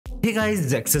Hey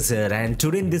guys, Zexus here, and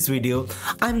today in this video,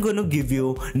 I'm gonna give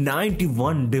you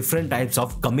 91 different types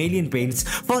of Chameleon paints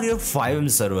for your FiveM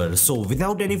server. So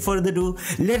without any further ado,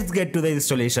 let's get to the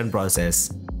installation process.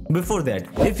 Before that,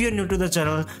 if you're new to the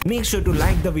channel, make sure to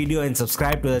like the video and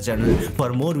subscribe to the channel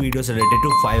for more videos related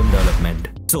to FiveM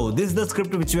development. So this is the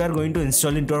script which we are going to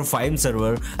install into our FiveM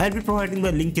server. I'll be providing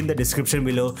the link in the description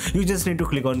below. You just need to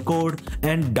click on code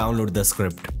and download the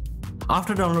script.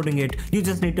 After downloading it, you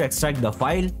just need to extract the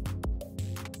file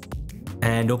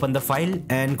and open the file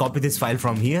and copy this file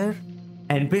from here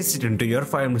and paste it into your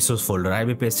FiveM resource folder. I'll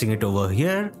be pasting it over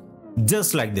here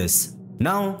just like this.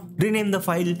 Now rename the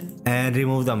file and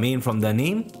remove the main from the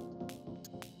name.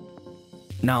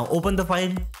 Now open the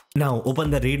file. Now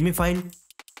open the readme file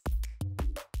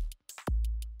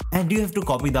and you have to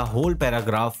copy the whole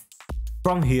paragraph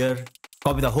from here.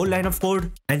 Copy the whole line of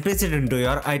code and paste it into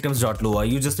your items.lua.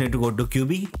 You just need to go to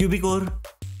QBCore,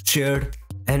 shared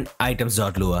and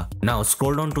items.lua. Now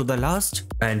scroll down to the last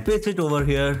and paste it over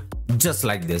here just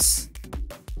like this.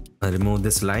 Remove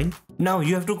this line. Now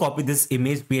you have to copy this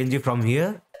image PNG from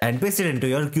here and paste it into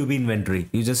your QB inventory.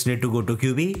 You just need to go to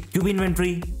QB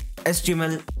inventory,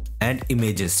 HTML and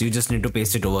images. You just need to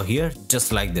paste it over here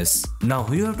just like this. Now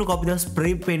you have to copy the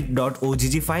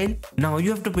spraypaint.ogg file. Now you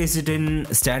have to paste it in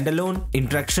standalone,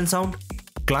 interaction sound,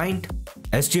 client,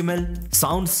 HTML,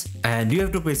 sounds, and you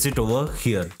have to paste it over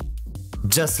here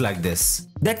just like this.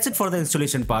 That's it for the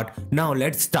installation part. Now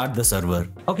let's start the server.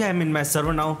 Okay, I'm in my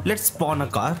server now. Let's spawn a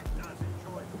car.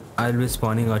 I'll be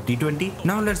spawning a T20.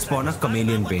 Now let's spawn a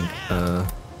Chameleon paint.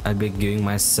 I'll be giving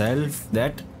myself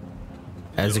that.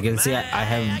 As you can see, I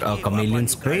have a Chameleon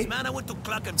spray,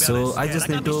 so I just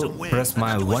need to press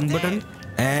my 1 button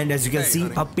and as you can see,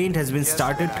 a paint has been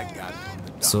started.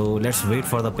 So let's wait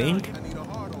for the paint.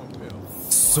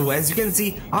 So as you can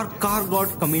see, our car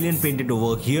got Chameleon painted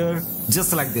over here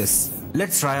just like this.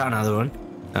 Let's try another one.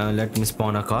 Let me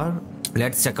spawn a car.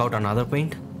 Let's check out another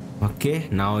paint. Okay,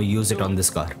 now use it on this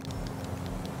car.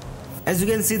 As you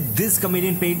can see, this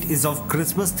Chameleon paint is of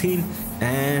Christmas theme,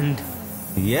 and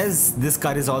yes, this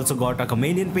car is also got a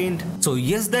Chameleon paint. So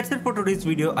yes, that's it for today's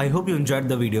video. I hope you enjoyed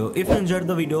the video. If you enjoyed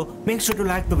the video, make sure to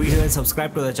like the video and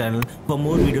subscribe to the channel for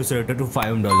more videos related to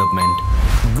FiveM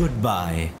development. Goodbye.